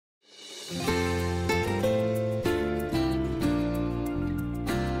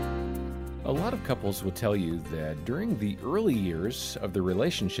couples will tell you that during the early years of the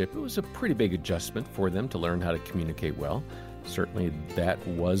relationship, it was a pretty big adjustment for them to learn how to communicate well. Certainly that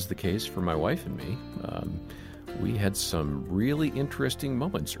was the case for my wife and me. We had some really interesting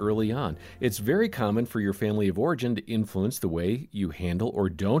moments early on. It's very common for your family of origin to influence the way you handle or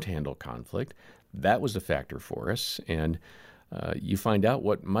don't handle conflict. That was a factor for us, and you find out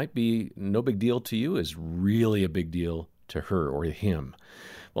what might be no big deal to you is really a big deal to her or him.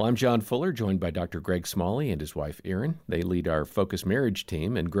 Well, I'm John Fuller, joined by Dr. Greg Smalley and his wife, Erin. They lead our Focus Marriage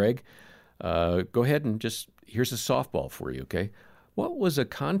team. And Greg, go ahead and here's a softball for you, okay? What was a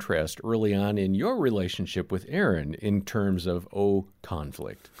contrast early on in your relationship with Erin in terms of,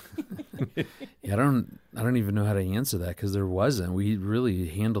 conflict? Yeah, I don't even know how to answer that because there wasn't. We really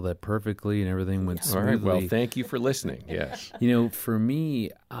handled that perfectly and everything went smoothly. All right, well, thank you for listening, yes. For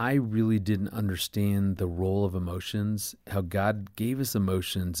me, I really didn't understand the role of emotions, how God gave us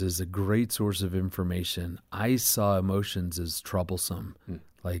emotions as a great source of information. I saw emotions as troublesome,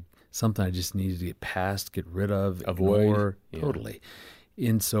 like something I just needed to get past, get rid of, avoid. Ignore, totally.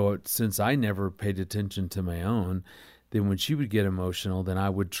 And so since I never paid attention to my own, then when she would get emotional, then I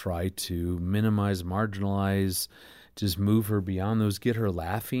would try to minimize, marginalize, just move her beyond those, get her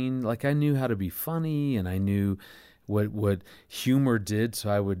laughing. Like I knew how to be funny and I knew what humor did, so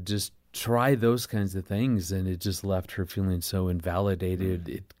I would just try those kinds of things, and it just left her feeling so invalidated.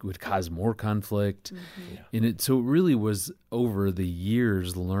 It would cause more conflict. And so it really was over the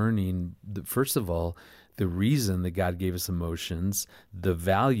years learning, first of all, the reason that God gave us emotions, the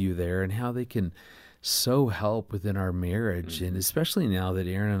value there, and how they can so help within our marriage, and especially now that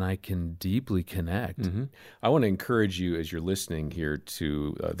Erin and I can deeply connect. I want to encourage you as you're listening here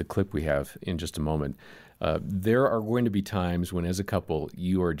to the clip we have in just a moment. There are going to be times when, as a couple,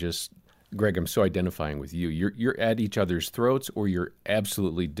 you are just, Greg, I'm so identifying with you. You're at each other's throats, or you're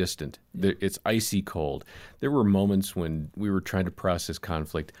absolutely distant. It's icy cold. There were moments when we were trying to process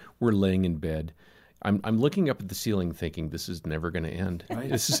conflict. We're laying in bed. I'm looking up at the ceiling thinking, this is never going to end.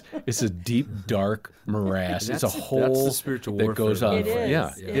 Right. It's a deep, dark morass. It's a hole that's the spiritual that goes on. It is.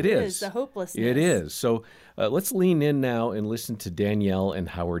 Yeah, it is. The hopelessness. It is. So let's lean in now and listen to Danielle and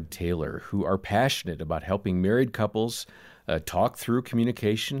Howard Taylor, who are passionate about helping married couples talk through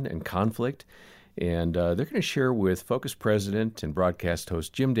communication and conflict. And they're going to share with Focus President and broadcast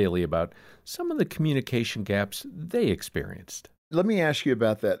host Jim Daly about some of the communication gaps they experienced. Let me ask you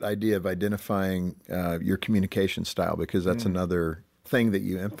about that idea of identifying your communication style, because that's another thing that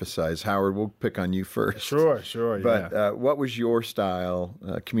you emphasize. Howard, we'll pick on you first. Sure. But what was your style,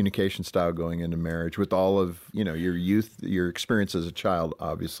 communication style going into marriage with all of, your youth, your experience as a child,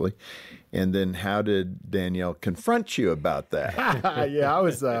 obviously? And then how did Danielle confront you about that? Yeah, I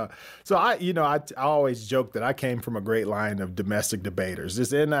was, so I always joke that I came from a great line of domestic debaters.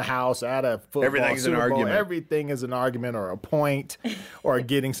 Just in the house, at a football, Everything's an Super Bowl, argument. everything is an argument or a point or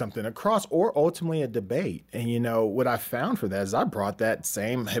getting something across or ultimately a debate. And, what I found for that is I brought that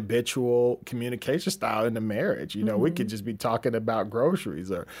same habitual communication style into marriage. We could just be talking about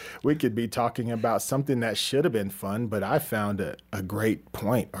groceries, or we could be talking about something that should have been fun, but I found a great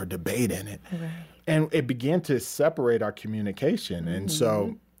point or debate in it. Right. And it began to separate our communication. And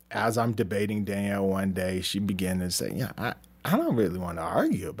so as I'm debating Danielle one day, she began to say, I don't really want to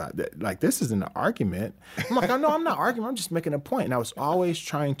argue about that. Like, this isn't an argument. I'm like, no, I'm not arguing. I'm just making a point. And I was always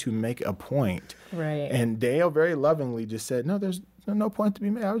trying to make a point. Right. And Danielle very lovingly just said, no, there's no point to be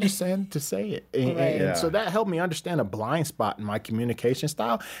made. I was just saying to say it. And so that helped me understand a blind spot in my communication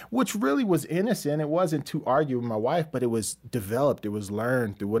style, which really was innocent. It wasn't to argue with my wife, but it was developed. It was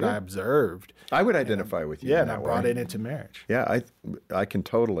learned through what I observed. I would identify with you. Yeah, in and that I brought way. it into marriage. Yeah, I can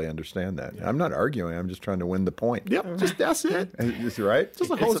totally understand that. I'm not arguing. I'm just trying to win the point. Yep, that's it. Is it right?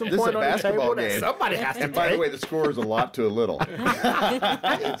 Just a wholesome this is point a on the basketball table that game. somebody has to And by the take. way, the score is a lot to a little.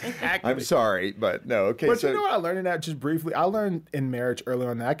 I'm sorry, but no. Okay, But so you know what I learned in that, just briefly? I learned in marriage early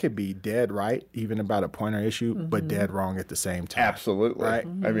on that I could be dead right, even about a point or issue, but dead wrong at the same time. absolutely. Right?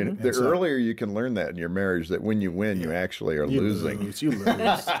 I mean, the earlier you can learn that in your marriage, that when you win, you actually are You losing. lose. You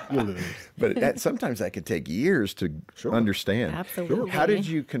lose. You lose. But sometimes that could take years to understand. Absolutely. How did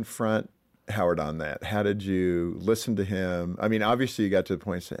you confront Howard on that? How did you listen to him? I mean, obviously you got to the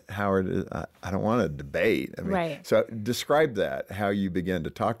point and said, Howard, I don't want to debate. I mean, Right. So describe that, how you began to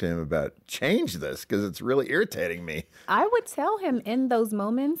talk to him about change this, because it's really irritating me. I would tell him in those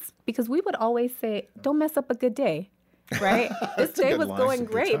moments, because we would always say, don't mess up a good day. Right? This day good was line. going That's a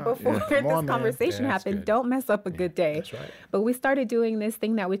good great time. before Yeah. Come this on, man. conversation Yeah, that's happened. good. Don't mess up a good day. That's right. But we started doing this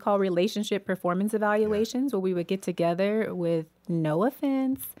thing that we call relationship performance evaluations, where we would get together with no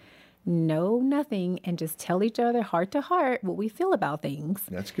offense, know nothing and just tell each other heart to heart what we feel about things.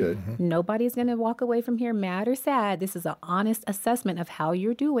 That's good. Nobody's going to walk away from here mad or sad. This is an honest assessment of how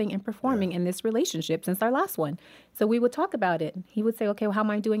you're doing and performing in this relationship since our last one. So we would talk about it. He would say, okay, well, how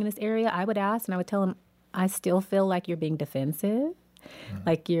am I doing in this area? I would ask, and I would tell him, I still feel like you're being defensive.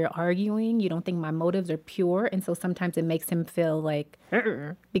 Like you're arguing, you don't think my motives are pure. And so sometimes it makes him feel like,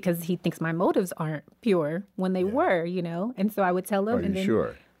 because he thinks my motives aren't pure when they were, And so I would tell him. Are you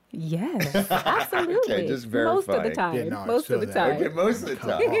sure? Yes, absolutely. Okay, just most of the verifying. time. Yeah, no, I most feel of the that. time. Okay, most of the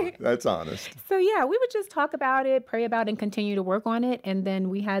time. That's honest. So yeah, we would just talk about it, pray about it, and continue to work on it. And then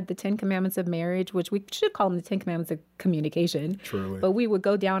we had the 10 Commandments of Marriage, which we should call them the 10 Commandments of Communication. Truly. But we would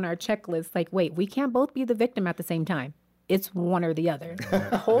go down our checklist like, wait, we can't both be the victim at the same time. It's one or the other.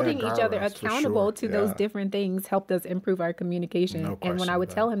 Holding each other guardrails, for accountable sure. to those different things helped us improve our communication. No And when I question would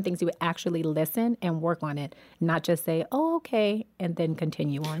about tell him things, he would actually listen and work on it, not just say, oh, okay, and then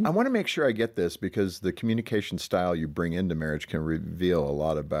continue on. I want to make sure I get this because the communication style you bring into marriage can reveal a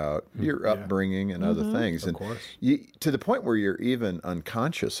lot about your upbringing and other things. And course. to the point where you're even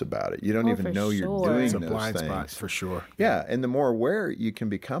unconscious about it. You don't even for know you're sure. doing It's a those blind things. spot for sure. Yeah, and the more aware you can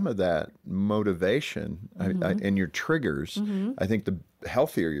become of that motivation and your triggers, I think the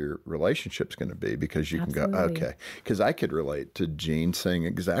healthier your relationship's going to be because you can go, Absolutely. okay. Because I could relate to Jean saying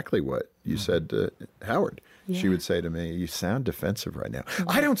exactly what you said to Howard. She would say to me, you sound defensive right now.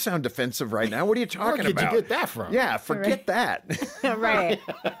 I don't sound defensive right now. What are you talking Where did about? you get that from? Yeah, forget that. Right.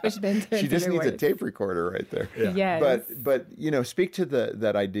 Which then She just needs a worse. tape recorder right there. Yes. But speak to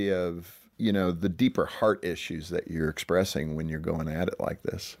that idea of, the deeper heart issues that you're expressing when you're going at it like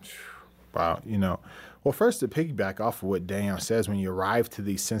this. Wow. Well, first to piggyback off of what Danielle says, when you arrive to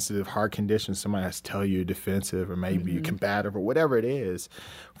these sensitive heart conditions, somebody has to tell you you're defensive or maybe you're combative or whatever it is.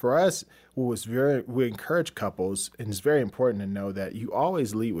 For us, we encourage couples, and it's very important to know that you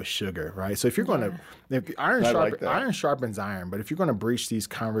always lead with sugar, right? So if you're going to, iron sharpens iron, but if you're going to breach these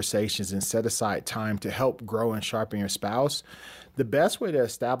conversations and set aside time to help grow and sharpen your spouse, the best way to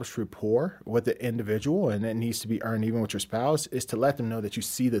establish rapport with the individual, and it needs to be earned even with your spouse, is to let them know that you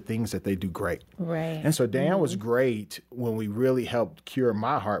see the things that they do great. Right. And so Dan was great when we really helped cure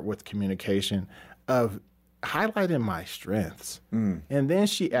my heart with communication of highlighting my strengths. And then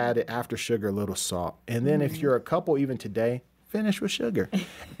she added after sugar a little salt. And then if you're a couple even today, finish with sugar.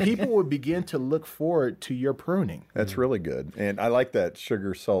 People would begin to look forward to your pruning. That's really good. And I like that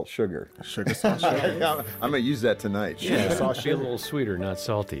sugar, salt, sugar. Sugar, salt, sugar. I'm going to use that tonight. Yeah, be a little sweeter, not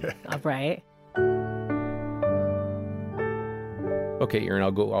salty. All right. Okay, Aaron,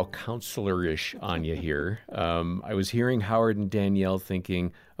 I'll go all counselor-ish on you here. I was hearing Howard and Danielle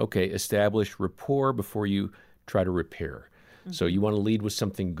thinking, okay, establish rapport before you try to repair. So you want to lead with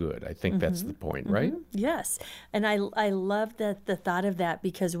something good. I think that's the point, right? Yes. And I love the thought of that,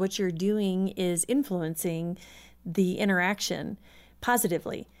 because what you're doing is influencing the interaction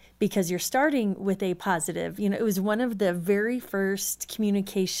positively, because you're starting with a positive. It was one of the very first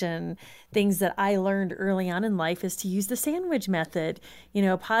communication things that I learned early on in life is to use the sandwich method,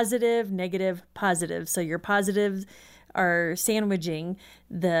 positive, negative, positive. So your positives are sandwiching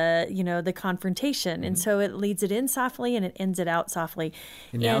the confrontation. And so it leads it in softly and it ends it out softly.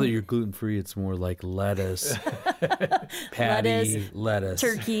 And now that you're gluten-free, it's more like lettuce, patty, lettuce.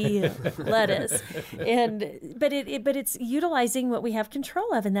 Turkey, lettuce. But it's utilizing what we have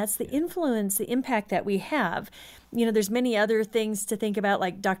control of, and that's the influence, the impact that we have. There's many other things to think about,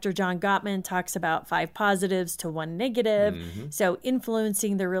 like Dr. John Gottman talks about 5 positives to 1 negative. So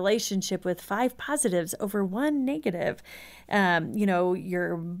influencing the relationship with 5 positives over 1 negative.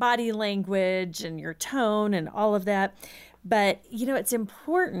 Your body language and your tone and all of that. But, it's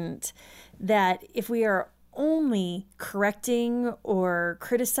important that if we are only correcting or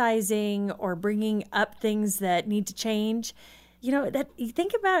criticizing or bringing up things that need to change, that you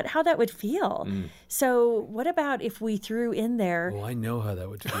think about how that would feel. So what about if we threw in there? Oh, I know how that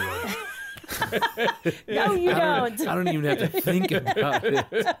would feel. No, you don't. I don't even have to think about it.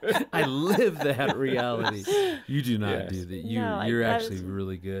 I live that reality. You do not do that. You're actually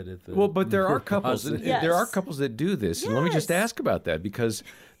really good at the. Well, but there are more couples. positive. There are couples that do this. And let me just Yes. ask about that, because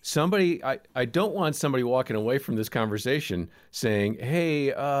I don't want somebody walking away from this conversation saying,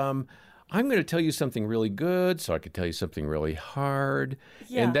 "Hey, I'm going to tell you something really good, so I could tell you something really hard,"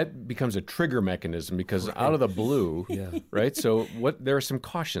 and that becomes a trigger mechanism because out of the blue, right? So there are some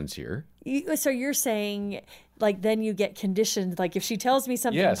cautions here. So you're saying, like, then you get conditioned. Like, if she tells me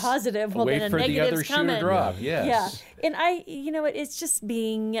something positive, well, wait then a for the negative's other shoe coming. to drop. Yes. Yeah. And it's just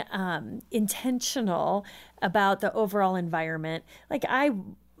being intentional about the overall environment. Like,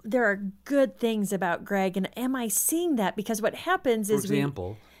 there are good things about Greg, and am I seeing that? Because what happens For is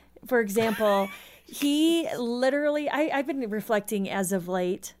example, for example, he literally, I've been reflecting as of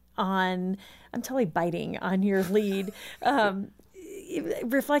late on, I'm totally biting on your lead,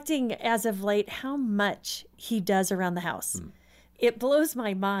 reflecting as of late how much he does around the house. It blows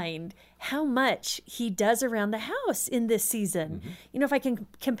my mind how much he does around the house in this season. You know, if I can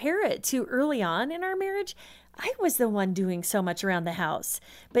compare it to early on in our marriage, I was the one doing so much around the house.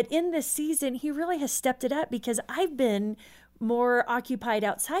 But in this season, he really has stepped it up because I've been more occupied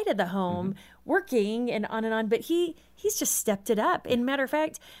outside of the home, working and on. But he's just stepped it up. And matter of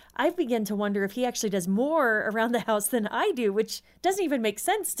fact, I've begun to wonder if he actually does more around the house than I do, which doesn't even make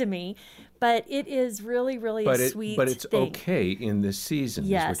sense to me. But it is really, really a sweet But it's thing. okay in this season,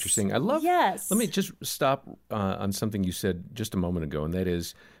 is what you're saying. I love. Yes. Let me just stop on something you said just a moment ago, and that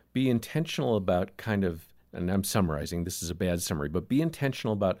is be intentional about kind of, and I'm summarizing, this is a bad summary, but be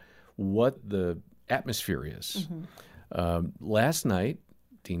intentional about what the atmosphere is. Last night,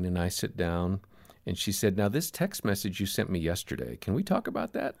 Dean and I sit down, and she said, now this text message you sent me yesterday, can we talk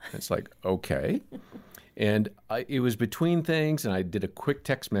about that? And it's like, okay. And it was between things, and I did a quick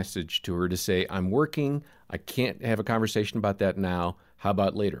text message to her to say, I'm working. I can't have a conversation about that now. How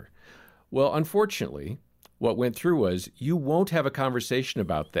about later? Well, unfortunately, what went through was, you won't have a conversation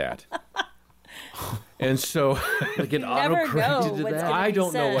about that. And so Like it never auto-corrected know to what's that. gonna I be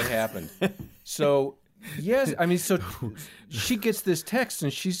don't know what said. happened. So, yes, I mean, so she gets this text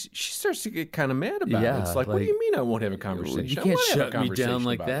and she starts to get kind of mad about it. Yeah, It's like, what do like, you mean I won't have a conversation? You I can't wanna have a shut me down conversation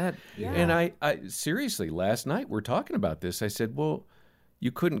like about that. it. Yeah. And I seriously, last night we're talking about this. I said, well,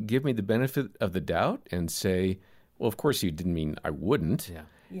 you couldn't give me the benefit of the doubt and say, well, of course you didn't mean I wouldn't. Yeah.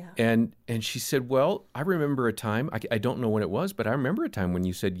 Yeah. And she said, well, I remember a time, I don't know when it was, but I remember a time when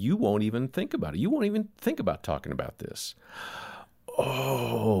you said you won't even think about it. You won't even think about talking about this.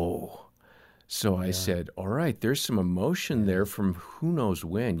 Oh. So I said, all right, there's some emotion there from who knows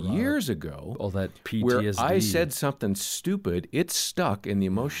when, years ago. All that Where PTSD. I said something stupid, it stuck, and the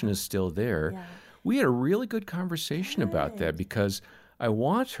emotion is still there. Yeah. We had a really good conversation about that because I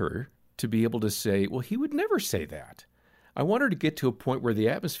want her to be able to say, well, he would never say that. I want her to get to a point where the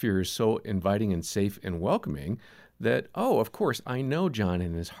atmosphere is so inviting and safe and welcoming that, oh, of course, I know John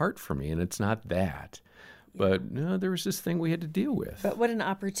in his heart for me, and it's not that. But no, there was this thing we had to deal with. But what an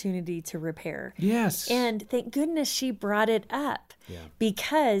opportunity to repair. Yes. And thank goodness she brought it up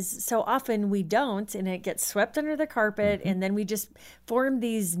because so often we don't, and it gets swept under the carpet, and then we just form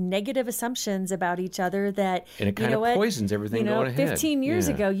these negative assumptions about each other that, And it you kind know of what? poisons everything You know, going ahead. 15 years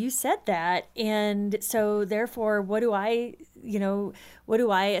Yeah. ago, you said that. And so therefore, what do I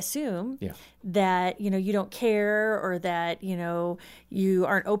assume? Yeah. That, you don't care, or that, you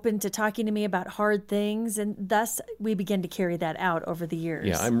aren't open to talking to me about hard things. And thus we begin to carry that out over the years.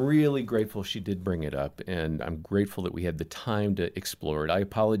 Yeah, I'm really grateful she did bring it up, and I'm grateful that we had the time to explore it. I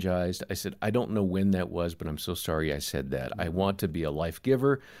apologized. I said, I don't know when that was, but I'm so sorry I said that. I want to be a life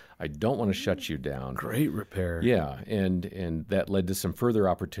giver. I don't want to shut you down. Great repair. Yeah, and that led to some further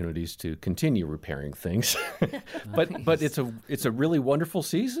opportunities to continue repairing things. But it's a really wonderful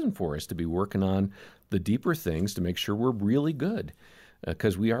season for us to be working on the deeper things to make sure we're really good.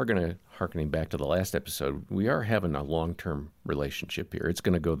 Because we are going to, hearkening back to the last episode, we are having a long-term relationship here. It's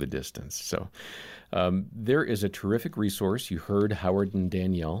going to go the distance. So there is a terrific resource. You heard Howard and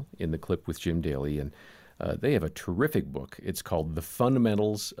Danielle in the clip with Jim Daly, and they have a terrific book. It's called The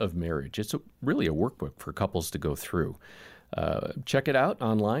Fundamentals of Marriage. It's really a workbook for couples to go through. Check it out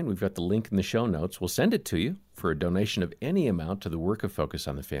online. We've got the link in the show notes. We'll send it to you for a donation of any amount to the work of Focus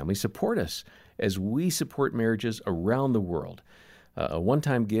on the Family. Support us as we support marriages around the world. A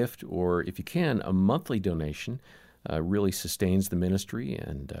one-time gift, or if you can, a monthly donation really sustains the ministry,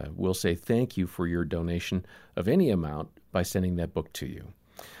 and we'll say thank you for your donation of any amount by sending that book to you.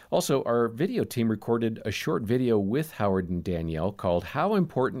 Also, our video team recorded a short video with Howard and Danielle called How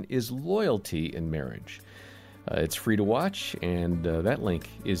Important is Loyalty in Marriage? It's free to watch, and that link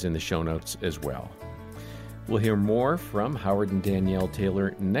is in the show notes as well. We'll hear more from Howard and Danielle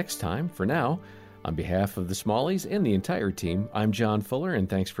Taylor next time. For now, on behalf of the Smalleys and the entire team, I'm John Fuller, and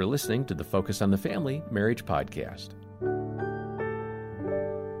thanks for listening to the Focus on the Family Marriage Podcast.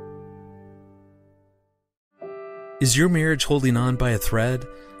 Is your marriage holding on by a thread?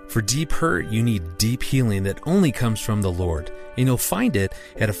 For deep hurt, you need deep healing that only comes from the Lord, and you'll find it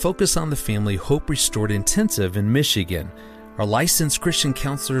at a Focus on the Family Hope Restored Intensive in Michigan. Our licensed Christian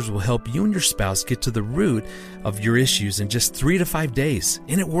counselors will help you and your spouse get to the root of your issues in just 3 to 5 days,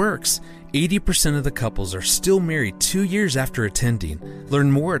 and it works. 80% of the couples are still married 2 years after attending.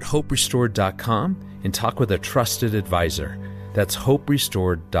 Learn more at hoperestored.com and talk with a trusted advisor. That's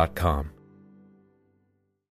hoperestored.com.